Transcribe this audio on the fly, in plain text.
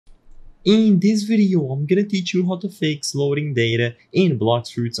In this video, I'm gonna teach you how to fix loading data in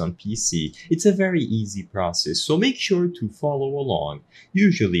Blox Fruits on PC. It's a very easy process, so make sure to follow along.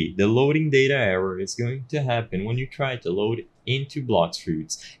 Usually, the loading data error is going to happen when you try to load into Blox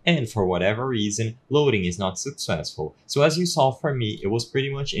Fruits, and for whatever reason, loading is not successful. So as you saw for me, it was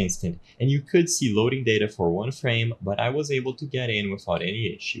pretty much instant, and you could see loading data for one frame, but I was able to get in without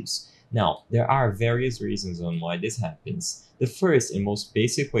any issues. Now, there are various reasons on why this happens. The first and most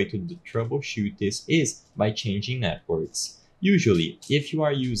basic way to troubleshoot this is by changing networks. Usually, if you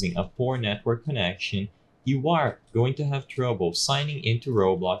are using a poor network connection, you are going to have trouble signing into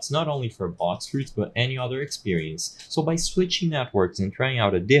Roblox not only for Blox Fruits but any other experience. So by switching networks and trying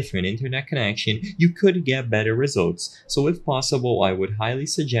out a different internet connection, you could get better results. So if possible, I would highly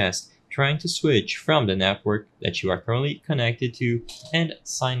suggest trying to switch from the network that you are currently connected to and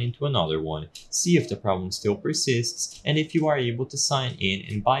sign into another one. See if the problem still persists and if you are able to sign in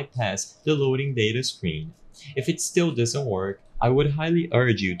and bypass the loading data screen. If it still doesn't work, I would highly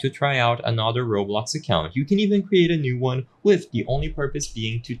urge you to try out another Roblox account. You can even create a new one with the only purpose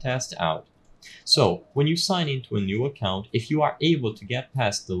being to test out. So, when you sign into a new account, if you are able to get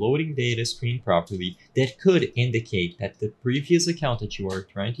past the loading data screen properly, that could indicate that the previous account that you are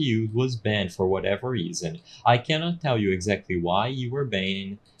trying to use was banned for whatever reason. I cannot tell you exactly why you were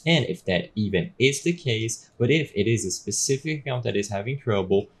banned and if that even is the case, but if it is a specific account that is having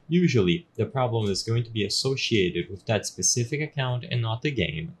trouble, usually the problem is going to be associated with that specific account and not the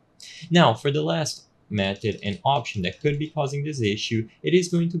game. Now, for the last method and option that could be causing this issue, it is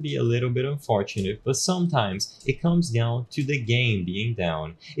going to be a little bit unfortunate, but sometimes it comes down to the game being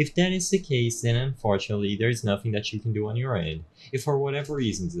down. If that is the case, then unfortunately there is nothing that you can do on your end. If for whatever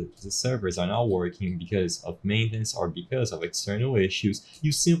reasons the servers are not working because of maintenance or because of external issues,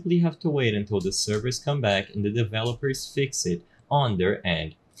 you simply have to wait until the servers come back and the developers fix it on their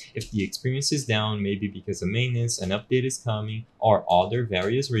end. If the experience is down, maybe because of maintenance, an update is coming, or other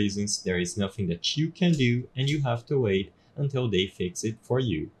various reasons, there is nothing that you can do and you have to wait until they fix it for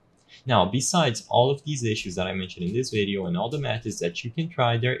you. Now, besides all of these issues that I mentioned in this video and all the methods that you can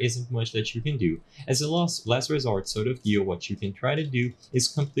try, there isn't much that you can do. As a last resort sort of deal, what you can try to do is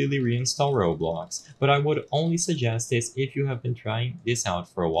completely reinstall Roblox. But I would only suggest this if you have been trying this out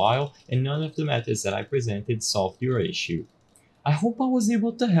for a while and none of the methods that I presented solved your issue. I hope I was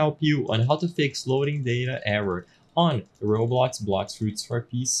able to help you on how to fix loading data error on Roblox Blox Fruits for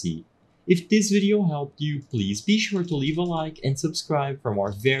PC. If this video helped you, please be sure to leave a like and subscribe for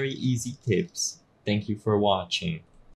more very easy tips. Thank you for watching.